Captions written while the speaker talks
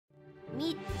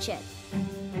Meet Chip.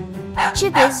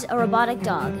 Chip is a robotic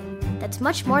dog that's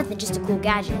much more than just a cool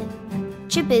gadget.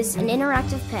 Chip is an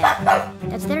interactive pet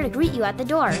that's there to greet you at the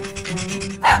door.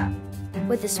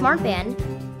 With the smart band,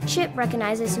 Chip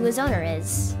recognizes who his owner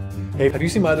is. Hey, have you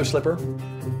seen my other slipper?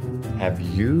 Have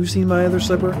you seen my other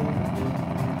slipper?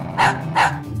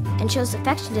 And shows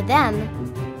affection to them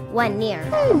when near.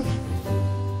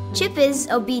 Chip is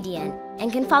obedient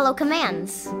and can follow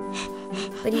commands.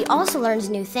 But he also learns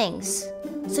new things,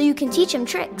 so you can teach him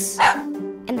tricks.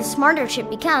 And the smarter Chip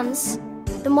becomes,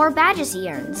 the more badges he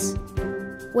earns.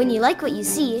 When you like what you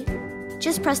see,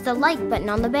 just press the like button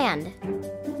on the band,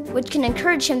 which can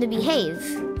encourage him to behave.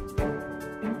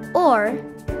 Or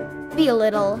be a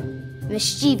little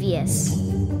mischievous.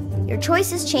 Your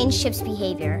choices change Chip's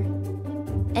behavior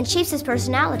and shapes his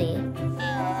personality,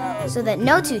 so that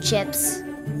no two Chips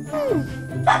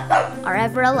are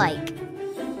ever alike.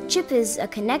 Chip is a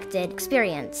connected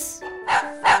experience.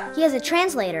 He has a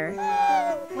translator.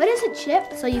 What is a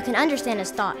chip? So you can understand his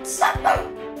thoughts.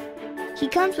 He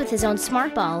comes with his own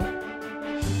smart ball,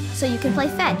 so you can play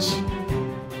fetch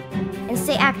and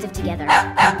stay active together.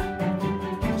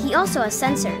 He also has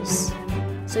sensors,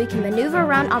 so he can maneuver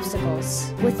around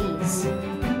obstacles with ease.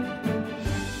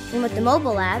 And with the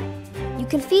mobile app, you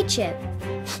can feed Chip,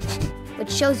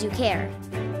 which shows you care.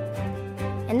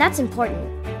 And that's important,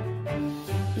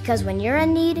 because when you're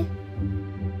in need,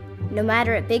 no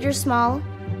matter it big or small,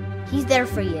 he's there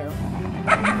for you.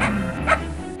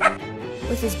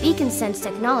 With his beacon sense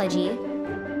technology,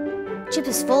 Chip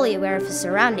is fully aware of his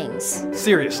surroundings.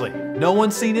 Seriously, no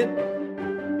one's seen it?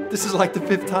 This is like the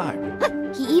 5th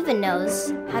time. He even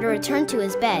knows how to return to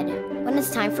his bed when it's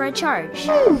time for a charge,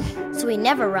 so he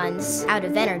never runs out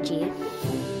of energy.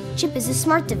 Chip is a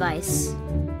smart device.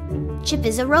 Chip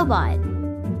is a robot.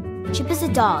 Chip is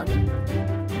a dog.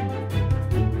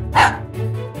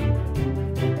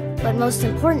 But most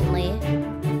importantly,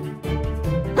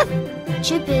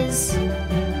 Chip is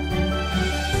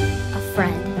a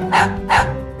friend.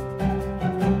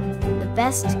 The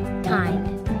best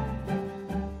kind.